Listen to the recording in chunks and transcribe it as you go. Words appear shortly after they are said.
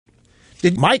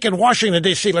Mike in Washington,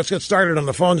 D.C., let's get started on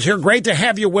the phones here. Great to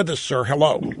have you with us, sir.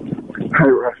 Hello. Hi,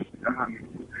 Russ.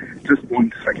 Just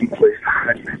 1 second, please.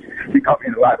 You caught me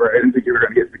in the library. I didn't think you were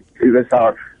going to get through this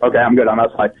hour. Okay, I'm good. I'm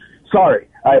outside. Sorry.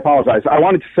 I apologize. I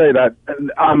wanted to say that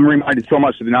I'm reminded so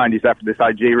much of the 90s after this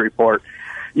IG report.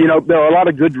 You know, there are a lot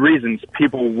of good reasons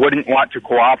people wouldn't want to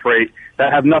cooperate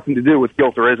that have nothing to do with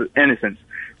guilt or innocence.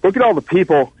 Look at all the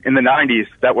people in the 90s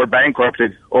that were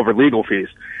bankrupted over legal fees.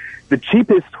 The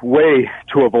cheapest way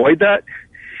to avoid that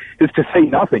is to say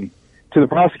nothing to the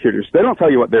prosecutors. They don't tell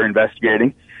you what they're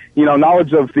investigating. You know,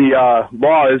 knowledge of the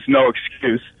law is no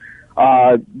excuse.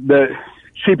 The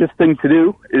cheapest thing to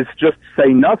do is just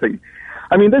say nothing.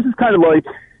 I mean, this is kind of like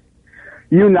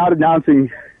you not announcing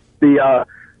the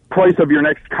price of your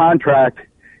next contract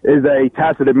is a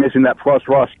tacit admission that Flush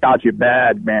Rush got you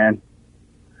bad, man.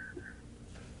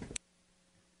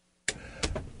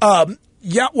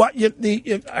 Yeah, well,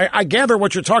 I gather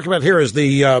what you're talking about here is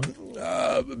the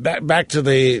back to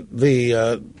the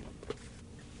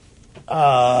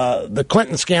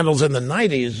Clinton scandals in the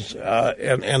 90s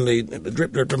and the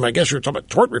drip. I guess you're talking about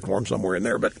tort reform somewhere in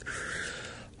there, but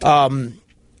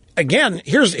again,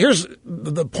 here's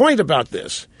the point about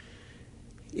this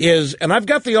is, and I've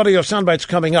got the audio sound bites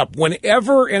coming up.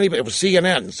 Whenever anybody, it was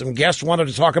CNN, some guests wanted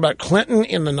to talk about Clinton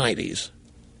in the 90s.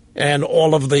 And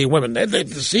all of the women, the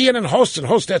CNN hosts and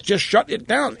hostess just shut it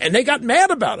down, and they got mad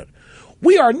about it.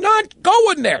 We are not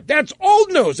going there. That's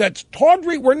old news. That's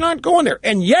tawdry. We're not going there.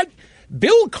 And yet,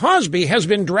 Bill Cosby has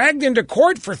been dragged into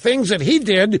court for things that he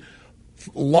did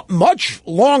much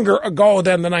longer ago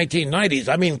than the 1990s.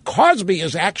 I mean, Cosby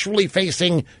is actually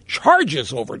facing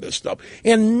charges over this stuff.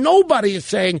 And nobody is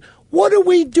saying, what are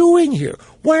we doing here?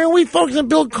 Why are we focusing on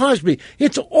Bill Cosby?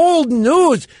 It's old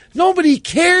news. Nobody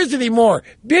cares anymore.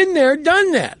 Been there,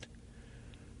 done that.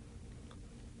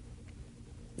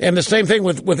 And the same thing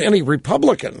with any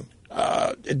Republican.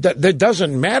 It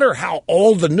doesn't matter how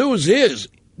old the news is.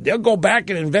 They'll go back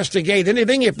and investigate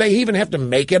anything if they even have to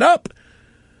make it up.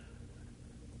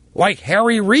 Like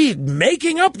Harry Reid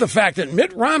making up the fact that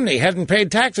Mitt Romney hadn't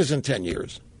paid taxes in 10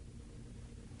 years.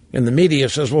 And the media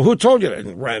says, well, who told you that?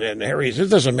 And Harry says, it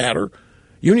doesn't matter.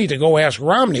 You need to go ask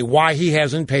Romney why he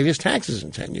hasn't paid his taxes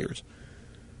in 10 years.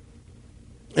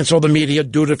 And so the media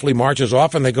dutifully marches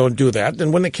off and they go and do that.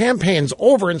 Then when the campaign's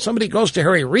over and somebody goes to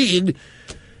Harry Reid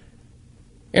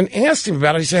and asks him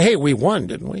about it, he says, hey, we won,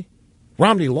 didn't we?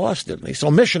 Romney lost, didn't he?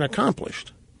 So mission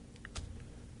accomplished.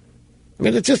 I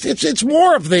mean, it's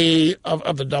more of the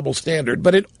double standard,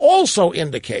 but it also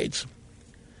indicates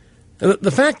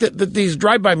the fact that these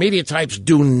drive-by media types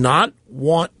do not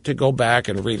want to go back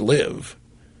and relive.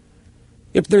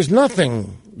 If there's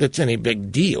nothing that's any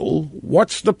big deal,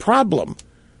 what's the problem?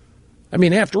 I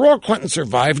mean, after all, Clinton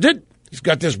survived it. He's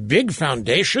got this big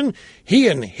foundation. He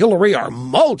and Hillary are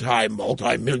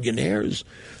multi-millionaires.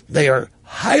 They are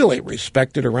highly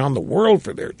respected around the world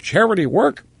for their charity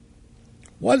work.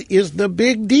 What is the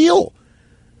big deal?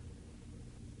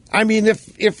 I mean,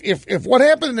 if what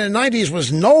happened in the 90s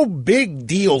was no big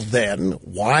deal then,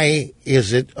 why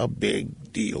is it a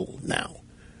big deal now?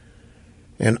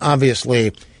 And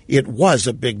obviously, it was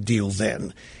a big deal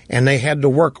then, and they had to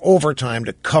work overtime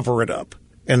to cover it up.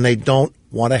 And they don't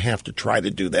want to have to try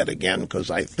to do that again, because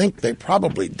I think they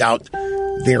probably doubt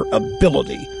their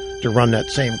ability to run that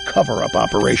same cover-up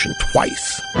operation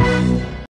twice.